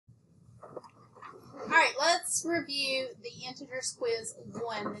let's review the integers quiz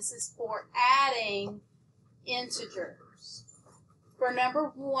 1. This is for adding integers. For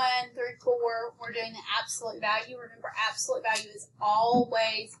number 1 through 4, we're doing the absolute value. Remember, absolute value is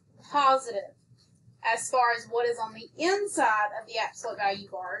always positive as far as what is on the inside of the absolute value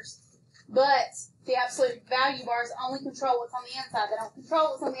bars. But the absolute value bars only control what's on the inside. They don't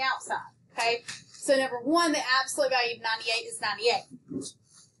control what's on the outside. Okay? So number 1, the absolute value of 98 is 98.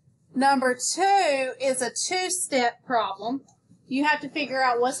 Number 2 is a two-step problem. You have to figure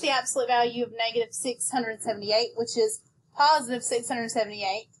out what's the absolute value of negative 678, which is positive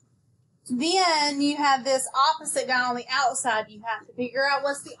 678. Then you have this opposite guy on the outside. You have to figure out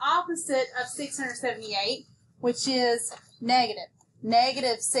what's the opposite of 678, which is negative.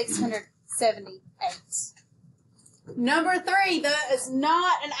 Negative 678. Number 3, that is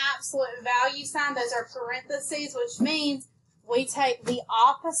not an absolute value sign. Those are parentheses, which means we take the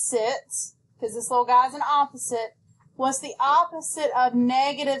opposite, because this little guy's an opposite. What's the opposite of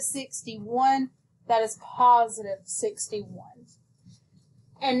negative 61? That is positive 61.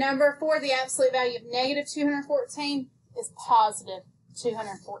 And number 4, the absolute value of negative 214 is positive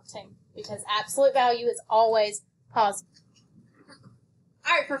 214, because absolute value is always positive.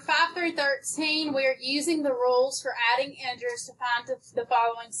 All right, for 5 through 13, we're using the rules for adding integers to find the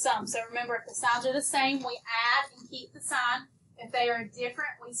following sum. So remember, if the signs are the same, we add and keep the sign. If they are different,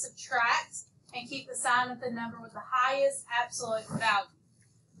 we subtract and keep the sign of the number with the highest absolute value.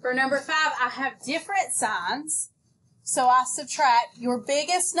 For number 5, I have different signs, so I subtract your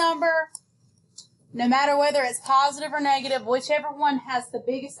biggest number, no matter whether it's positive or negative, whichever one has the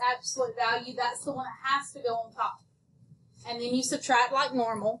biggest absolute value, that's the one that has to go on top. And then you subtract like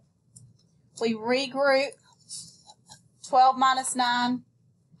normal. We regroup. 12 minus 9.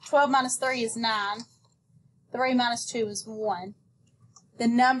 12 minus 3 is 9. 3 minus 2 is 1. The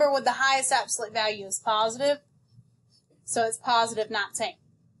number with the highest absolute value is positive, so it's positive 19.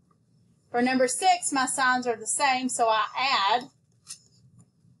 For number 6, my signs are the same, so I add.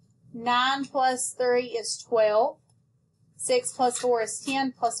 9 plus 3 is 12. 6 plus 4 is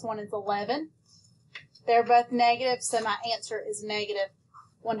 10, plus 1 is 11. They're both negative, so my answer is negative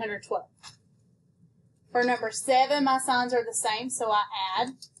 112. For number 7, my signs are the same, so I add.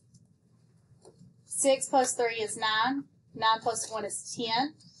 6 plus 3 is 9. 9 plus 1 is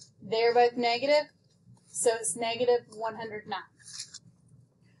 10. They're both negative, so it's negative 109.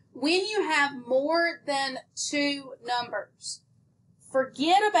 When you have more than 2 numbers,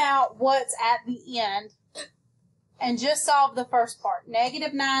 forget about what's at the end and just solve the first part.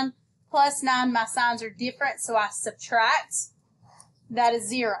 Negative 9 plus 9, my signs are different, so I subtract. That is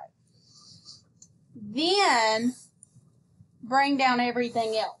 0. Then bring down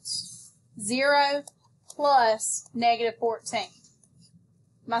everything else. 0 plus negative 14.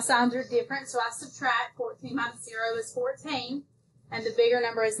 My signs are different, so I subtract. 14 minus 0 is 14. And the bigger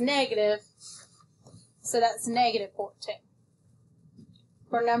number is negative, so that's negative 14.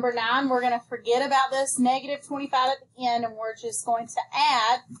 For number 9, we're going to forget about this negative 25 at the end, and we're just going to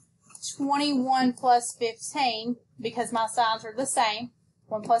add 21 plus 15, because my signs are the same.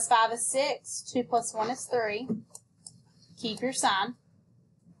 1 plus 5 is 6. 2 plus 1 is 3. Keep your sign.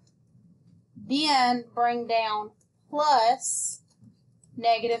 Then bring down plus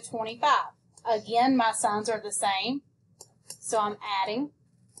negative 25. Again, my signs are the same. So I'm adding.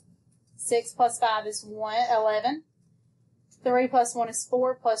 6 plus 5 is 11. 3 plus 1 is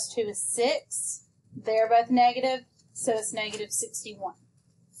 4, plus 2 is 6. They're both negative, so it's negative 61.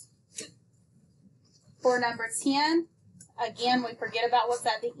 For number 10, again, we forget about what's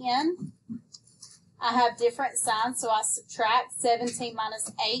at the end. I have different signs, so I subtract. 17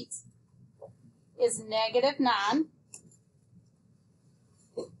 minus 8 is negative 9.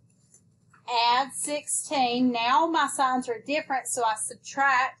 Add 16. Now my signs are different, so I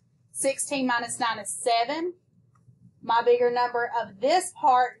subtract. 16 minus 9 is 7. My bigger number of this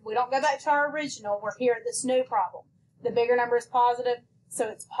part, we don't go back to our original, we're here at this new problem. The bigger number is positive, so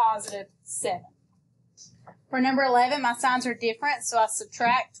it's positive 7. For number 11, my signs are different, so I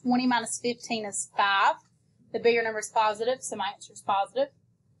subtract. 20 minus 15 is 5. The bigger number is positive, so my answer is positive.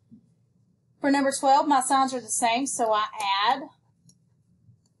 For number 12, my signs are the same, so I add.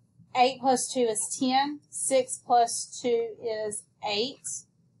 8 plus 2 is 10. 6 plus 2 is 8.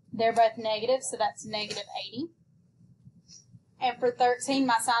 They're both negative, so that's negative 80. And for 13,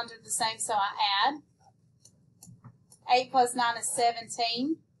 my signs are the same, so I add. 8 plus 9 is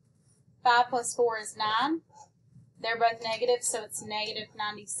 17. 5 plus 4 is 9. They're both negative, so it's negative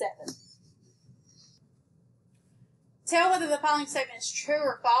 97. Tell whether the following statement is true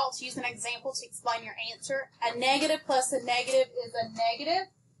or false. Use an example to explain your answer. A negative plus a negative is a negative.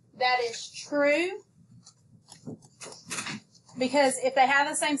 That is true. Because if they have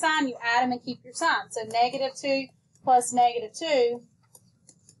the same sign, you add them and keep your sign. So -2 plus -2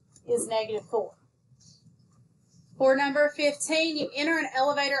 is -4. For number 15, you enter an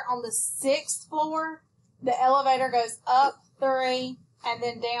elevator on the 6th floor. The elevator goes up 3 and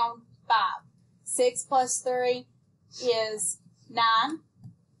then down 5. 6 plus 3 is 9.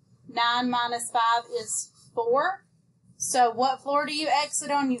 9 minus 5 is 4. So what floor do you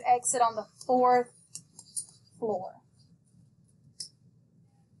exit on? You exit on the 4th floor.